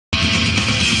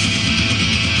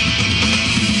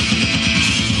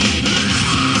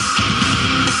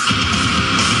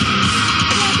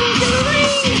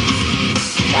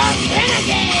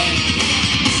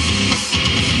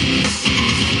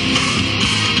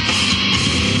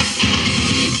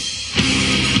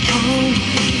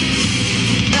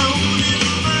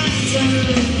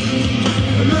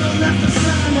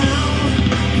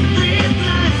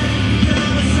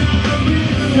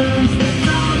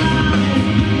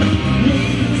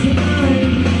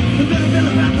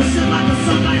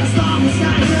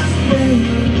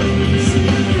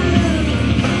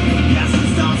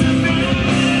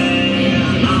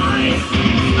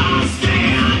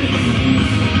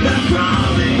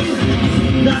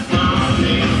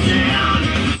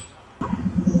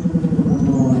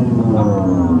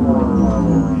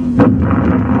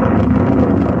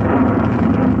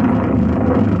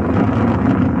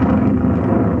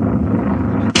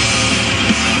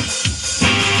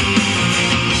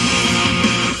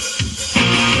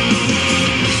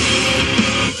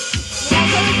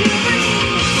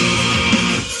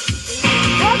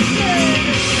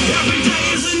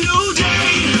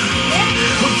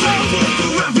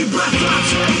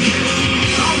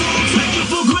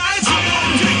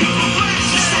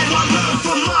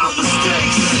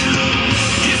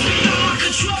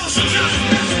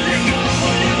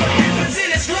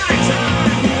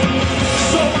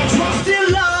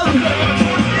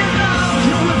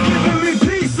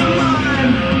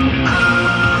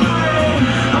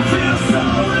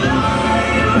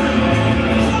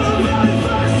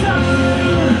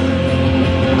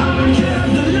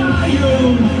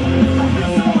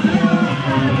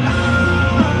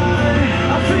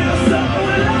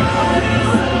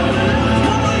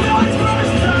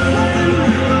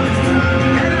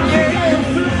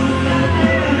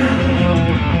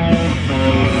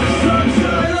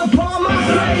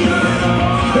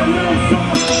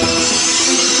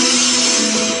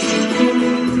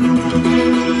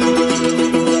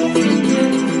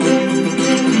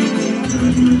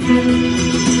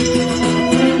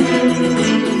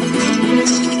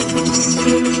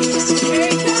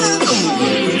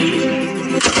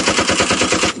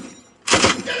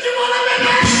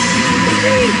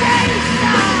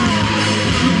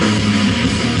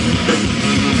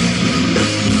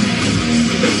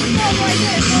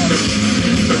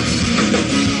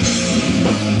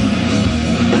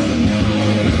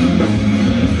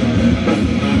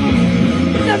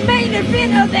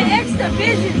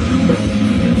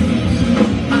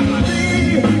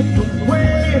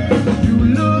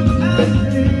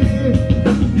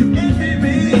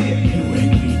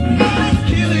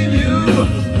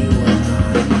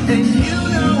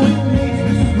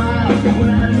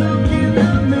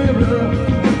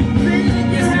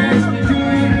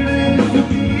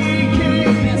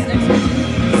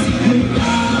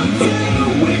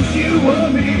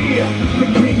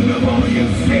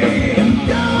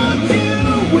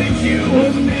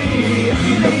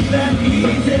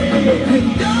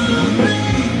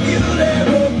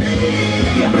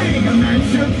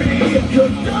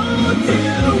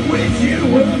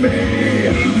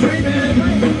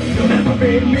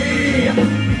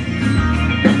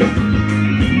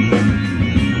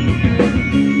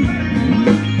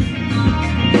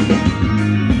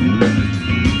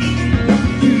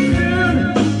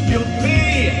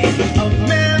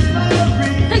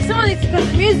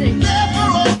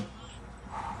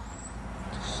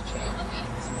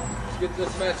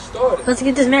Let's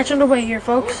get this match underway here,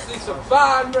 folks. See some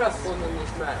fine wrestling in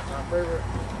this match. My favorite.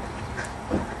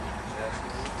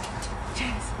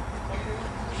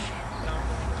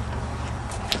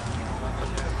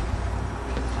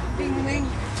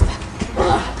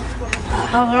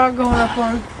 Oh, they're all going up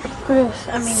on Chris.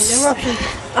 Eruption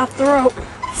off the rope.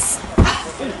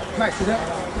 Max, is that?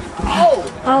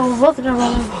 Oh, both of them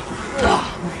on him.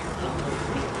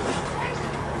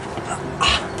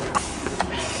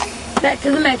 Back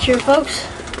to the match here, folks.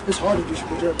 It's hard to do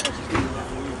split up matches.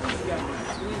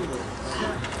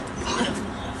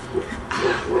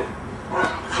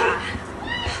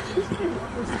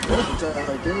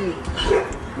 Like, dude,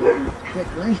 that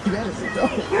green, that is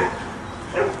dope.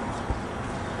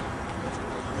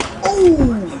 Oh!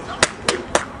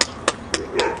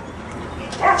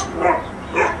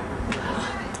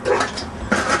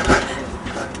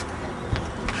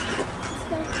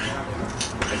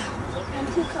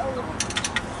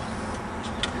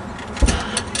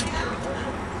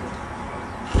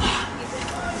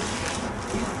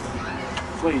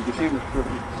 Wait, the camera's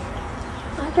perfect.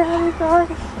 I got it, dog.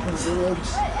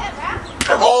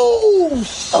 Oh!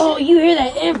 Oh, you hear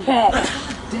that impact.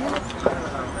 Damn it.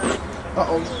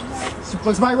 Uh-oh.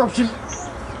 Suplex my eruption.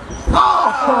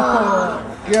 Oh!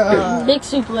 God. Big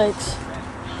suplex.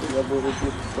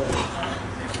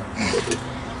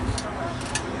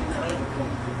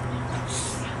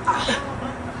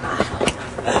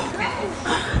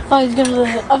 I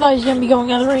thought he was gonna be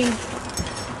going out of the ring.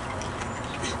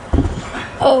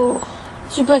 Oh,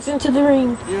 suplex into the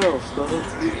ring. Yo, Stone.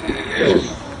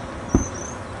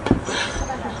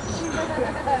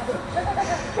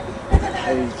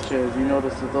 Hey, Chaz, you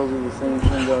notice that those are the same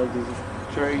shin guards as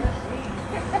Trey?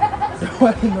 I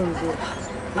didn't notice that.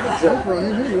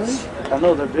 I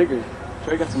know they're bigger.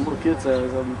 Trey got some little kid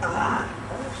size on him.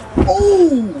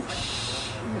 Oh!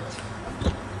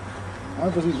 I'm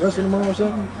supposed to be wrestling tomorrow or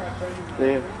something?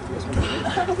 Yeah.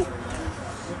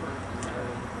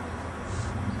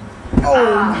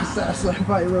 Oh, my side slap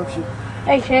by eruption.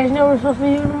 Hey, Chaz, you know what we're supposed to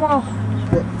be doing tomorrow?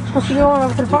 What? We're supposed to go on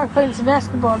over to the park playing some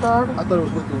basketball, dog. I thought it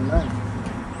was working tonight.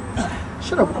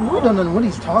 Shut up. We don't know what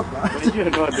he's talking about. You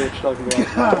have no idea what you're talking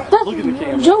about. Look at the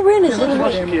camera. Joe Rennie said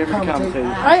Watch the camera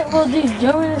commentate. Alright, well, dude,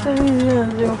 Joe Rennie said he was going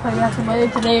to do play basketball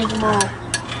either today or tomorrow.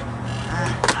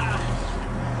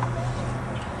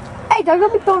 Hey, dog,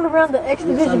 don't be throwing around the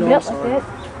X-Division belt like that.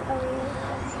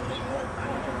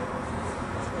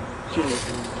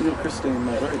 You know Christine,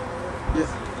 right? Yes.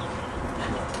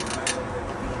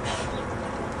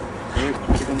 Here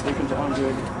comes the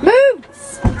Andre. Move!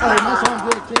 Oh, my song's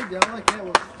good too. I like that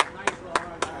one.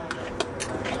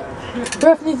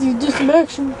 Ref needs to do some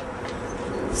action.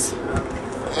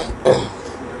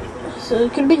 So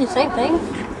it could be the same thing.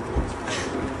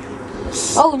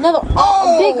 Oh, another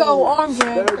big old arm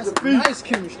drag. That's some nice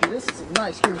chemistry. This is some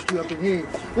nice chemistry up in here.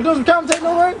 We're doing some commentating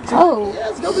over here? Oh, Yeah,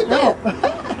 it's gonna be dope.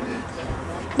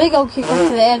 big old kick to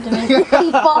the abdomen. He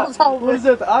falls over. What is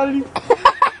that, the oddity?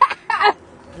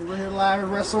 We're here live at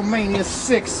Wrestlemania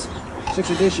 6th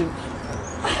edition.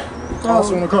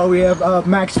 Also on the card we have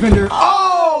Max Fender.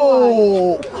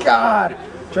 Oh God!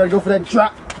 Try to go for that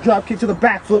drop kick to the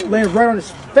back foot, lands right on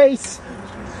his face.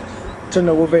 To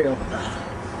no avail.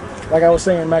 Like I was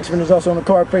saying, Max Fender's also on the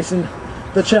card facing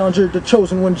the challenger, the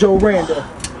chosen one, Joe Randa.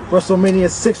 WrestleMania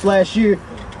 6 last year.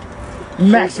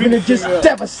 Max Fender just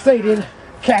devastated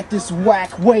Cactus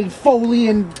Whack, Wade Foley,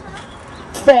 and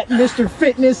Fat Mr.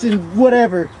 Fitness, and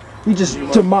whatever. He just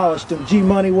demolished him. G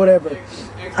Money, whatever.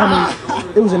 I mean,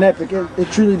 it was an epic.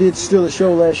 It truly did steal the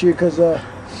show last year because the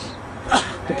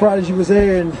Prodigy was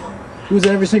there and he was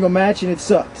at every single match and it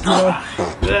sucked. You know?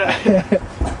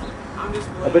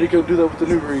 I bet he could do that with the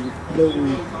new ring. No.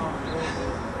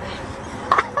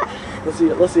 Let's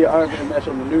see an Iron Man match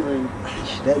on the new ring.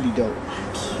 That'd be dope.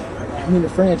 I mean, the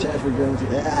franchise we're going to.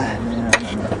 Man,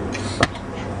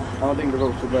 I don't think the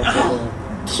ropes would last that long.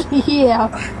 Yeah.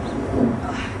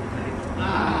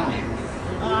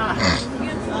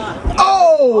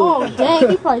 Oh, dang,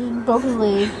 he probably just broke his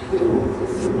leg.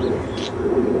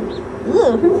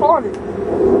 Ugh, who farted?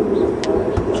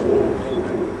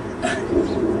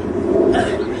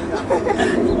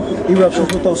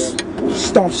 Eruptions with those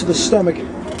stomps to the stomach.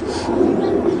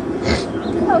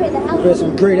 We had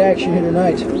some great action here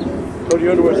tonight. Cody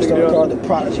Underwood First on the card, the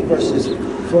Prodigy versus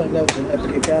Flint. That was an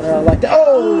epic encounter. I like that.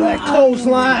 Oh, that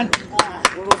clothesline!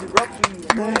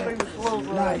 Man,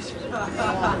 nice.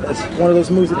 That's one of those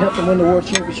moves that helped him win the World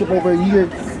Championship over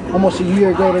almost a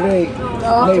year ago today. Maybe.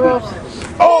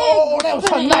 Oh, that was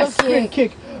a nice spin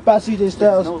kick by CJ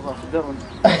Styles.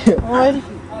 Alright,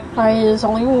 there's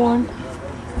only one.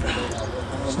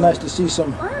 It's nice to see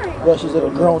some wrestlers that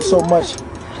have grown so much.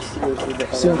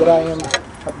 Seeing that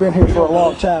I've been here for a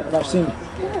long time, and I've seen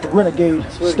the Renegade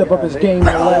step up his game in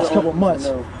the last couple of months.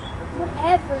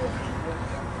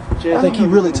 I think he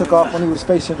really took off when he was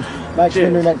facing Max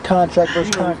Bender in that contract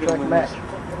versus contract match.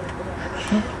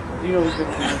 You know who's going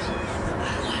to do this?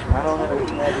 I don't have any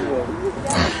idea.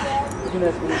 You can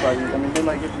ask anybody. I mean, they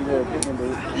might give you their opinion, but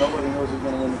nobody knows who's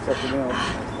going to win except for them.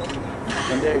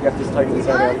 And there you got this tight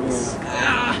inside out again.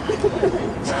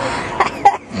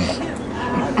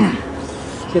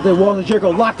 Get that Walls of Jericho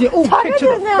locked in. Oh, kick to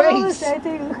the face.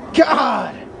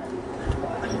 God.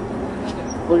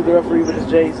 Look at the referee with his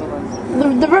J's on.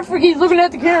 The referee's looking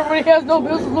at the camera when he has no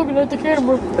business looking at the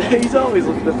camera. He's always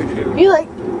looking at the camera. He's like,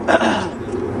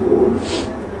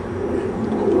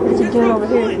 what's he doing over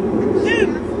here?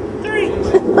 2, 3.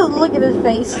 Look at his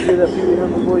face. Hear that Pee Wee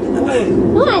Herman voice?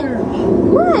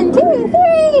 1, 2,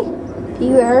 3. Pee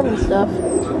Wee Herman stuff.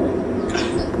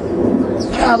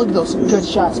 God, look at those good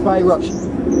shots by Eruption.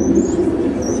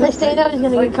 Next thing you know, he's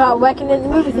gonna get caught whacking in the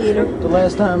movie theater. The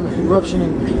last time Eruption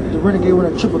and the Renegade won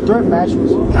a triple threat match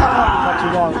was not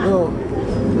too long ago.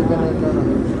 They've been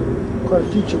in quite a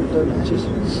few triple threat matches.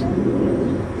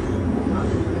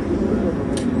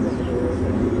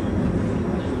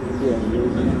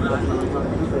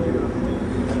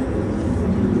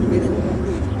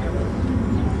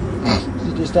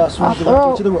 He just swings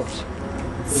directly to the ropes.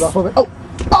 He's off of it.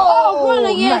 Oh,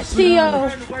 Renegade STO.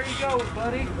 Where you go,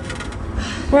 buddy?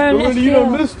 Renegade You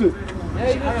done missed it.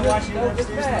 Hey, I've been watching you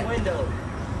upstairs in the window.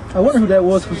 I wonder who that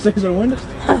was upstairs on the window.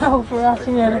 Oh, for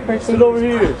watching that in person. Sit over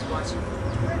here.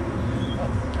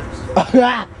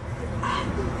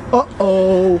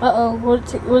 Uh-oh. Uh-oh,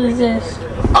 what is this?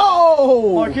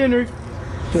 Oh! Mark Henry.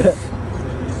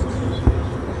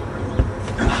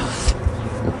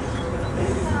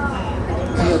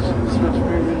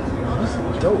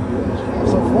 Dope.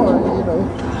 So far, you know,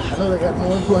 I know they got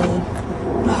more playing.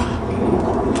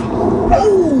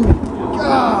 Oh,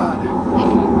 God!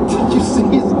 Did you see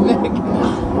his neck?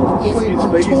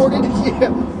 It's contorted?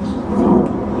 Yeah.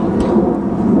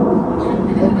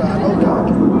 Oh, God, oh, God.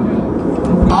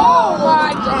 Oh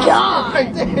my God!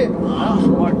 Right there.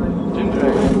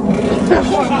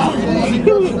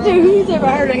 Dude, who's ever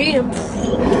heard of him?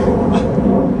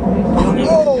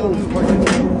 Oh!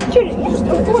 Dude,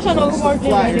 of course I know who Mark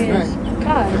Henry is.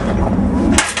 God.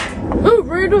 Ooh,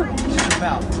 Randall.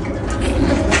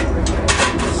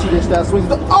 See this, that swings.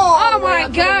 Oh my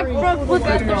God, front flip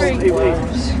out the ring.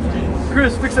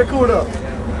 Chris, fix that cord up.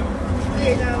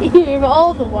 You hear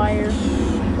all the wires.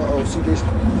 Uh-oh, see this.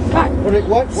 God.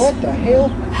 What the hell?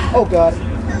 Oh, God.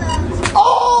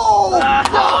 Oh!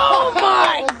 Oh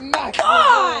my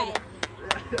God!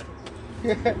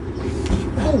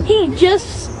 He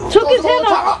just took his head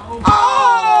off.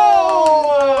 Oh!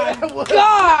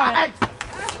 God!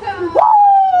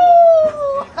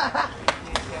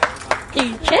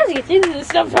 Dude, Chaz gets into this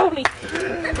stuff, don't he?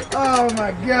 Oh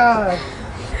my God!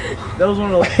 That was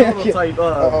one of those prototype.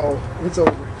 Uh-oh, it's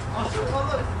over.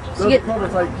 That was a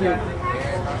prototype kick.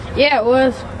 Yeah, it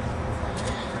was.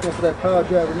 Go for that power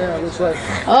driver now. Looks like.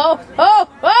 Oh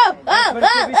my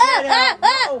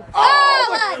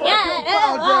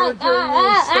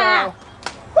God!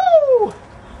 Woo!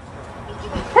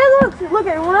 Hey, look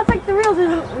at it. When I think the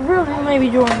real may be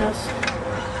joining us.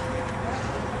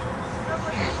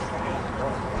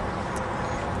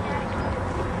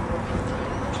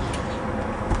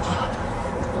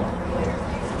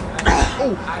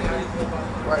 Oh.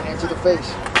 Right hand to the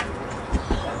face.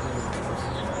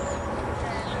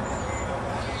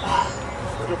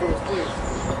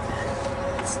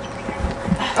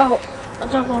 Oh,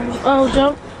 jump on. Oh,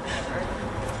 jump.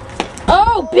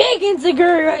 Oh, big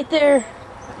enziguri right there.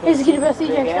 Here's the kid about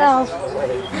CJ Styles.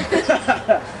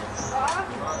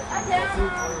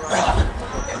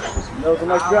 That was a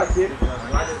nice drop kick.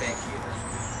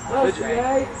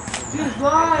 She's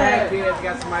lying.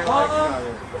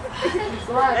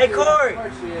 Hey, Corey,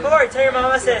 tell your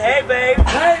mom I said, hey, babe.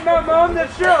 That ain't my mom,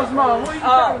 that's Cheryl's mom. What are you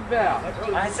talking about?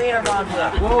 I ain't seen her mom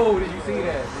yet. Whoa, did you see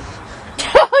that?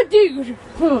 Oh, dude.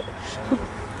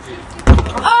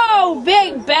 Oh,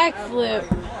 big backflip.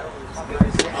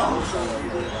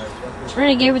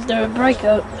 Renegade with the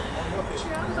breakout.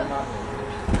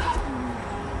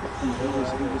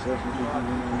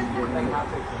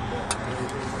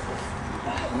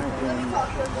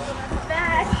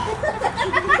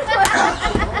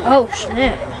 Oh,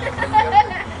 snap.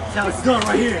 That's how it's done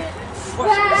right here.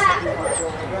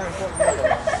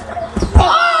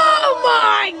 Oh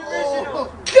my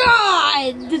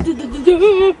God!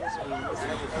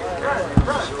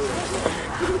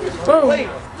 Wait.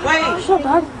 Shut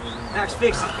up. Just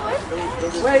fix it.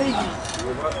 Wait.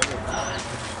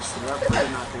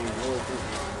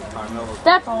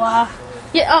 That's a lie.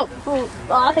 Yeah, oh,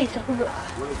 I think so.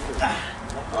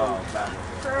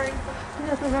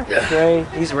 Trey,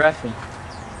 he's reffing.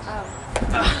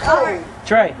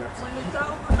 Trey.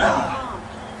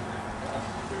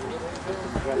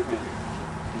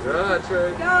 Good,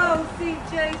 Trey. Go,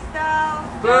 CJ Styles.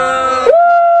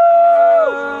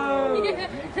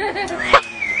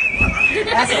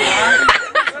 That's a lie.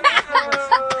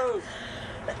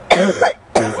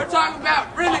 We're talking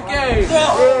about Renegade.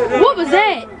 What was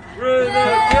that?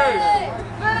 Renegade.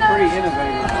 Pretty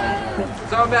innovative.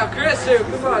 Talking about Chris here.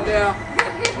 Come on now.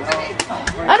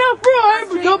 I know for real,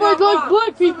 but nobody likes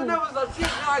black people. Supernovas are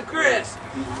cheating on Chris.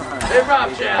 Hey, Rob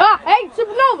Chat. Ah, hey,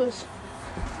 supernovas.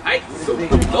 Hey,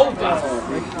 Supernova.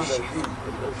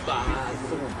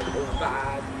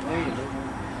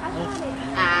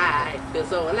 I feel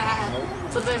so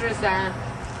alive. So there's sign.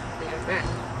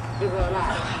 Feel so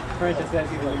alive. Princess says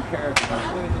he's a new character.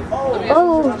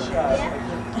 Oh,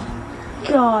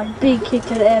 God, big kick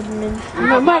to the abdomen.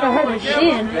 I might have hurt his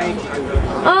shin.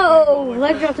 Oh,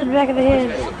 leg drop to the back of the head.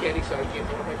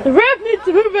 The ref needs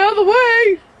to move out of the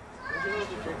way.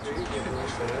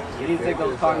 You need to take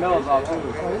those carnels off too.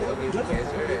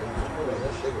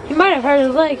 He might have hurt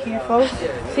his leg here, folks.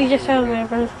 See, just tells me,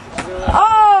 bro.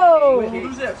 Oh!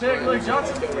 Who's that? Peg Leg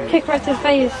Johnson? Kick right to the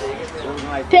face.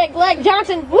 Peg leg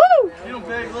Johnson. Woo! You know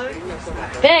Peg Leg?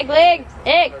 Peg leg.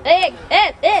 Egg.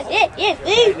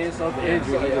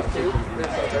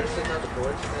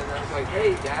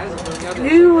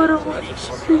 You would have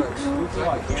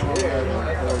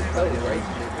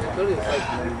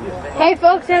Hey,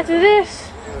 folks, after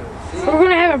this, we're going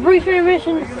to have a brief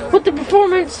intermission with the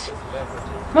performance,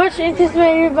 much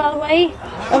anticipated, by the way,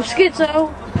 of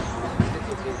Schizo.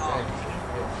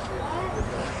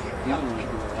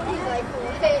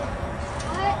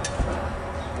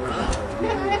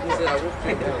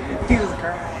 He was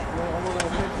crying.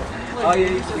 Oh yeah,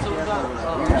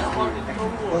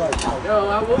 Yo,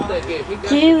 I won that game. He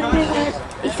got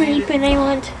Sleeping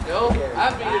England. Yo, I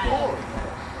beat it for him.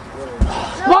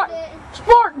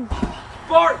 Spartan!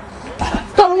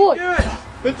 Start wood!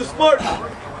 hit the Spartan.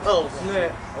 Oh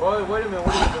snap! Wait a minute.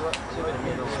 What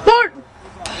Spartan!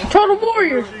 Total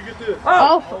Warrior!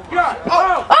 Oh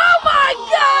my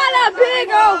God! A big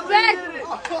old back!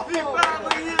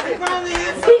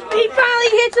 He finally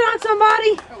hits it on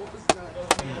somebody.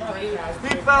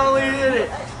 He finally did it.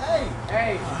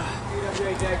 Hey.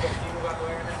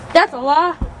 That's a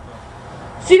lie.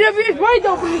 CWA's right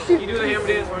though for the You do the hammer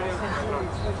dance right now.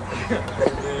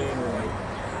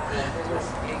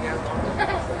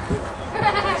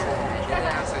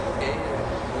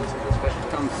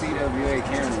 Come CWA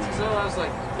camera. So I was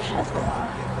like,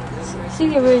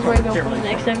 CWA's right though for the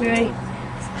next WA.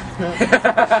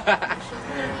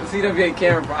 The CWA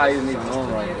camera probably isn't even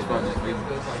on right now.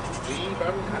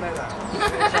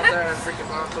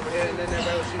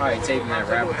 Alright, taking that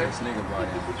rap with this nigga brought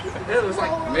in. it was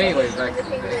like, But anyways, back to the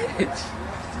bitch.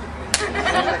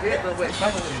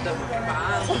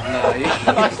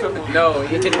 No,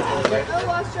 he didn't.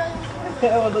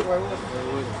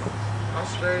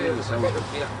 Australia was so good.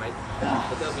 Yeah, mate.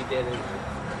 But they'll be dead anyway.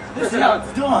 This is how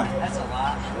it's done. That's a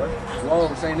lie. Whoa,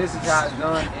 I'm saying this is how it's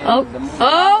done. And Oh. the movie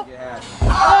Oh. you had.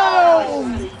 Oh!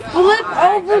 Flip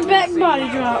over back body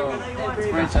drop.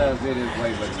 French did his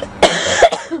way better.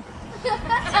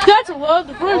 That's a love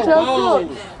the French house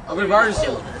good. A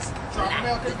reversal.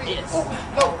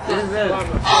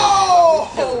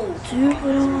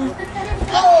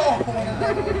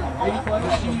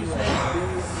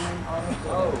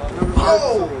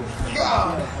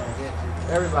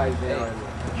 Everybody's there.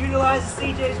 Utilize the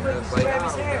CJ's quick to grab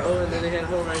his hair. Oh, and then they had a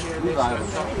hole right here. We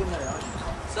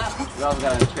also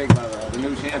got a pick by the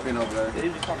new champion over there.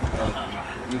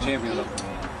 New champion over there.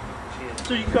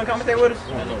 So you come commentate with us?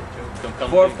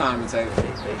 Fourth commentator.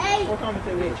 Or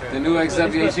commentate with us? The new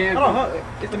XWA champion. Hold on,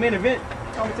 it's the main event.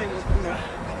 Commentate with us, you know.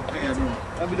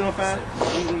 I'll be doing fine.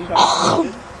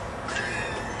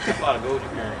 A lot of gold you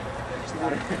carry.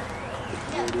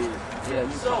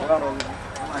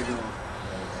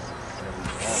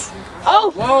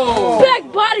 Oh! Whoa!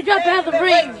 Back body drop out of the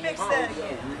ring. Fix that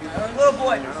again. Little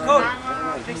boy, Cody,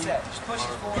 fix that. Just push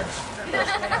it forward.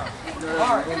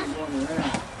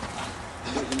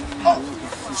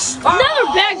 Another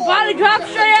back body drop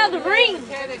straight out of the ring.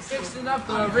 Mechanic fixing up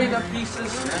the arena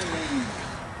pieces.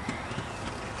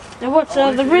 Now what's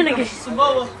the Renegade?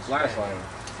 Samoa. Last line.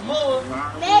 Samoa.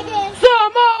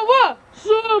 Samoa!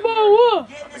 Samoa!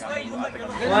 Get this way, you look like you're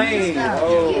looking. Lane.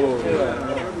 Oh.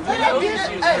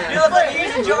 You look like you're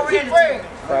using Joe Randall.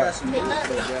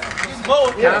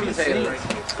 Commentator.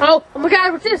 Oh my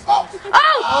God, what's this? Oh,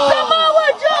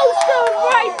 Samoa Joe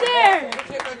right there.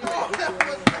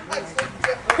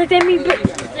 Like they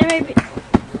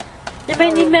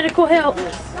may need medical help.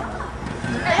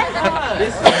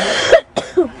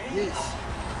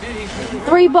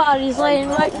 3 bodies laying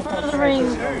right in front of the ring.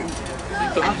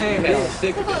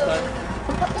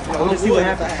 Let's see what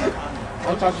happens.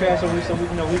 I'll talk trash over you so we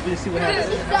can know. We'll see what happens.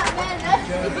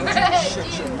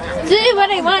 See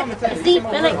what I want. See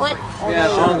what I want. Yeah,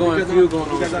 ongoing feud going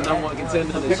on. The number 1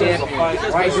 contender to the champion.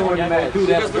 Right during the match.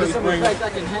 That's what it's bringing. I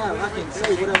can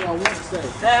say whatever I want to say.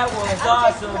 That was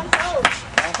awesome.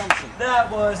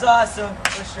 That was awesome.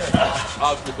 For sure.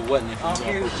 Obstacle wasn't if you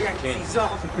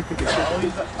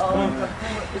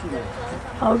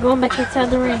Oh, going back inside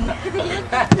the ring.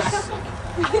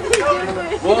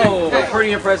 Whoa, a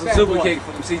pretty impressive super kick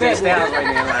from CJ Styles right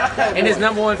now. And his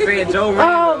number 1 fan, Joe Rand.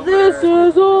 Oh, this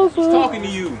is awesome. Talking to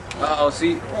you. Uh-oh,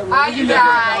 see. You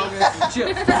guys.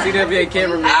 CWA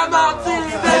cameraman. I'm out to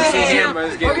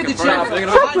Hammer's getting confirmed. Look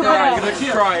at the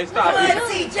try. Stop.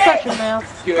 Shut your mouth.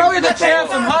 Go get the champ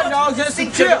some hot dogs and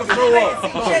some chips. I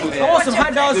want some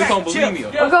hot dogs and some chips.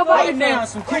 We'll go Lay back. it down,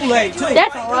 some Kool-Aid too.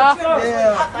 That's a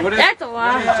lie. What is That's a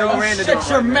lie. Joe Rand Shut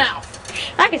your mouth.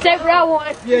 I can say what I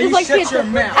want. Yeah, just you like shut pizza. your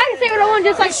mouth. I can say what I want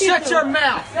just like pizza. Shut your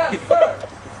mouth.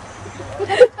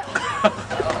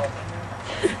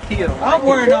 I'm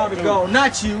wearing all the gold,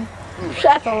 not you.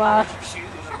 That's a lie.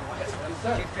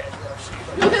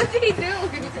 What is he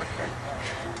doing?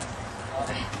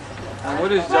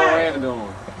 What is Joe Rand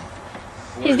doing?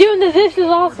 He's doing the "This is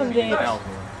awesome" dance.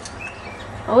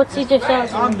 Oh, what's CJ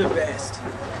Styles I'm doing? the best.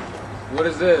 What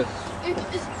is this?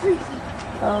 It's freezing.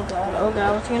 Oh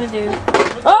God, what's he gonna do?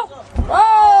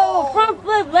 Oh, front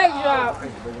flip leg drop.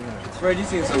 Fred, you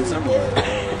seen something similar.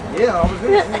 Yeah, I was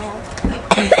there.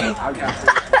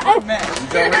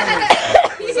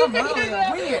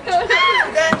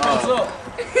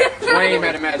 Wayne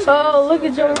had a match. Oh, look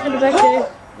at Joe Rand back there.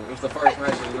 It was the first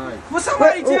match of the night. Will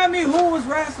somebody tell me who was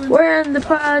wrestling? Wearing the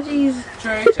apologies.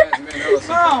 Trey, Chad,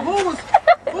 No,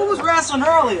 who was wrestling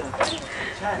earlier?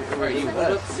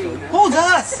 Who's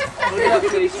us?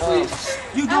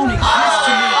 You don't exist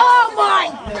to me. Oh my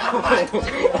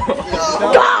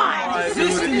God!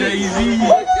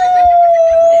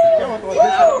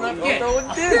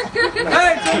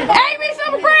 Hey, me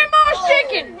some grandma's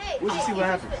chicken. We'll see what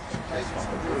happens.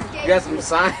 You got some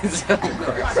signs. No,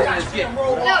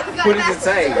 What does it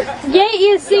say? Yay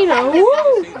is Cena. Woo!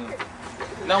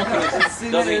 No, What's he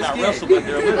gonna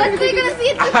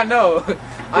see? I know.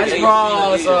 I just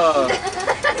saw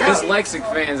dyslexic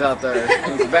fans out there.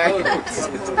 Backwards.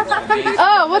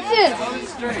 Oh, what's this?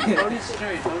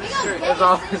 That's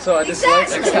all. So I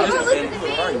dyslexic.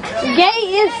 Gay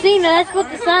is Cena. That's what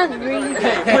the signs read.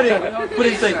 Put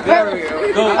it thing. There we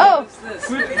go. Oh,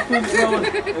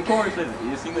 And Corey said,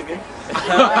 you seen the game?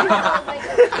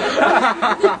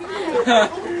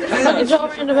 look at Joe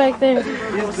Rand back there.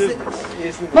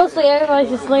 Mostly everybody's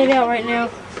just laid out right now.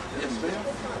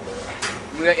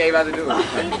 What you about to do?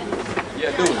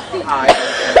 Yeah, do it. Alright.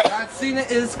 John Cena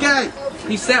is gay.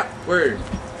 He's out. Word.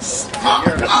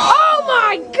 Oh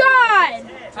my God!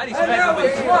 How do you smack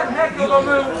him? One heck of a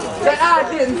move that I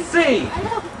didn't see.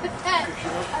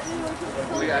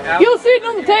 You'll see it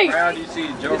on the tape. How do you see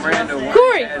Joe Rand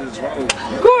Corey.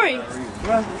 Corey.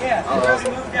 Yeah, he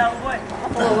moved out of the way.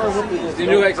 The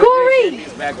new Corey.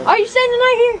 is back on. Are you staying the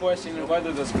night here? Questioning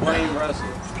whether the spring wrestle.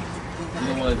 I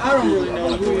don't really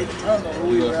know who it is. I don't know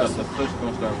who it is. The push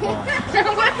gonna start flying.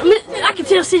 I can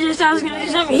tell CJ Styles is gonna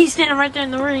do something. He's standing right there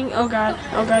in the ring. Oh God.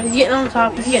 Oh God. He's getting on the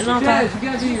top. He's getting on top.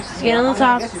 He's getting on the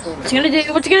top. What's he gonna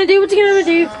do? What's he gonna do? What's he gonna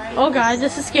do? Oh God.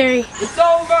 This is scary. It's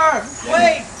over.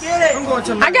 Wait, get it. I'm going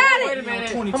to I got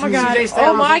it.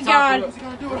 Oh my God.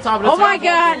 Oh my God. Oh my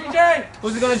God.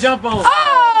 Who's he gonna jump on?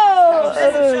 Oh!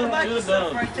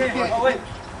 Right there. Oh, wait.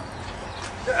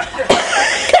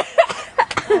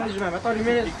 How much time? 30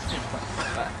 minutes?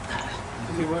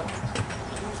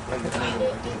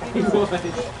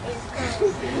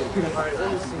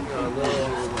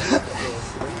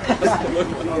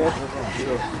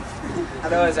 I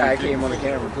know it's I came on the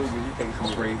camera too, but you can't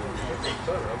come breathe.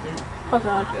 Oh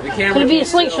God. The camera Gonna be a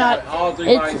slingshot. All three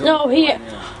It's bodies no on. here.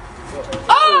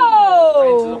 Oh!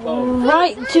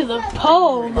 Right to the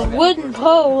pole, the wooden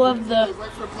pole of the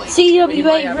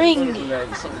CWA ring. The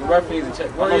ref needs to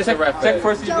check. Where is the ref Check at?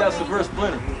 first if you got severe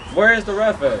splinter. Where is the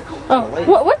ref at? Oh,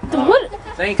 what?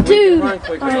 Thank you. Dude. Run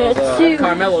quick. Alright, Those, dude.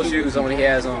 Carmelo shoes on he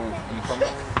has on.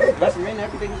 Wrestlemania,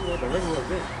 everything is a regular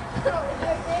event.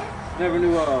 Never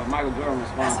knew Michael Jordan was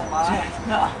sponsored.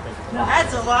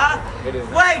 That's a lie. It is.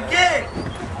 Wait, get it.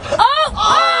 Oh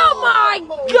my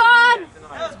God!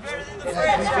 That was better than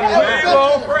the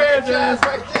franchise.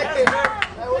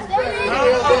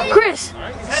 Chris!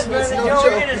 That's better than Joe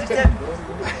Ennis.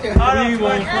 Hold on, Joe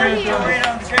Ennis on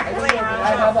the trampoline.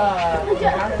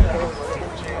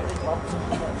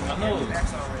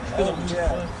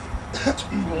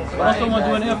 What's someone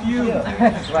doing FU?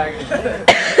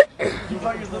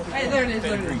 Hey, there it is.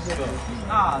 There it is.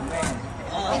 Aw, man.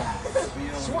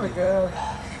 Swear to God.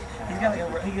 He got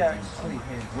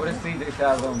What is CJ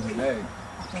Styles on his leg?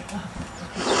 I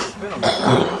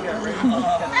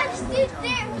just did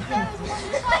there. There was one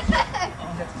just like that.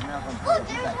 Look,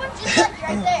 there was one just like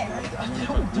right there.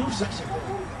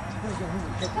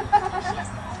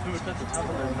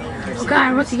 Oh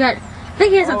God, what's he got? I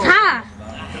think he has a tie.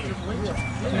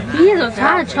 He has a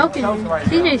tie choking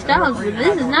CJ Styles.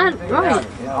 This is not right.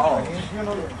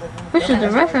 Pushing the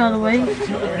ref out of the way.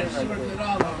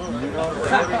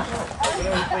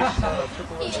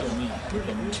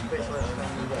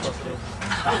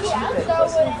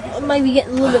 I might be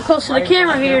getting a little bit closer to the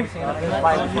camera here.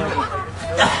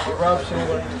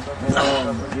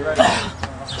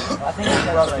 I think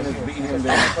Eruption is beating him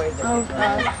down. Oh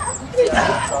God.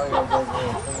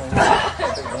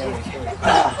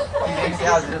 CJ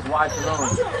Styles just watching on.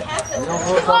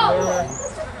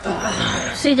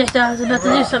 CJ Styles is about to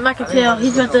do something. I can tell.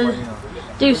 He's about to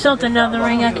do something out of the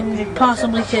ring. I can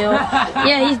possibly tell.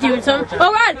 Yeah, he's doing something.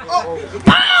 Oh God!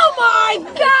 Oh my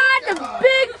God! The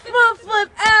big front flip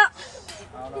out.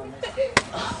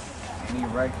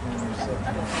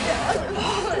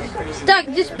 Stuck.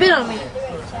 Just spit on me.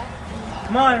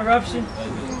 Come on, Eruption.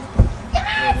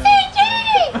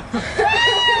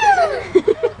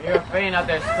 You're a fan out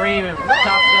there screaming, top of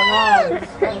the lungs.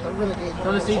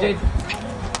 Don't the CJ.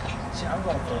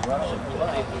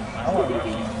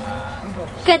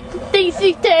 Got the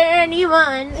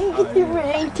DC-31 and get the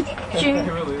right to shoot.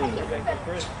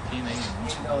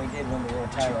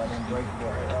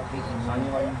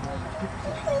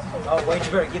 Oh, wait,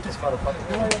 you better get this motherfucker.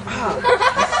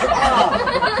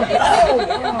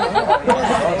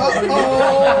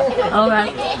 Oh God.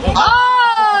 Oh!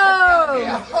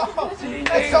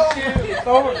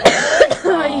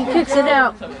 He kicks it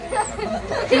out.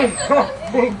 It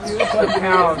wasn't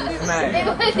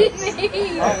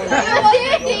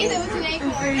me. It was an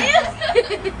acorn.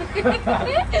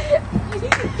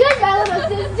 Good battle,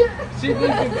 sister. She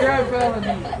thinks the crap out of me.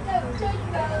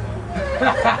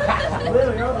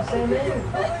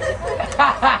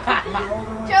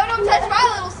 Joe, don't touch my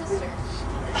little sister.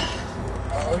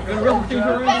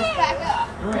 Back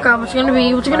up. God, what's it gonna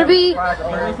be? What's it gonna be? The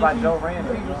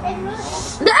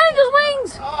Angel's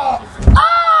wings!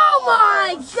 Oh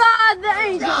my God, the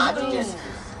Angel's wings!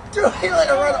 Dude, he let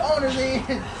her run on his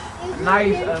head.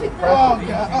 Nice. Oh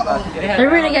God. The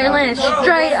Renegade landed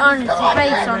straight on his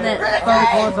face on that.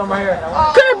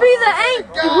 Could it be the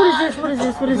Angel? What is this? What is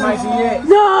this? What is this?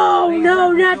 No,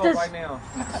 no, not the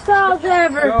South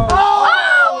ever.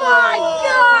 Oh my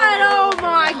God! Oh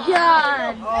my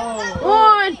God!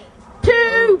 1,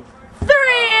 2, 3,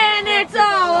 and it's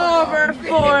all over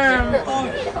for him.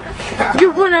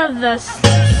 You're one of the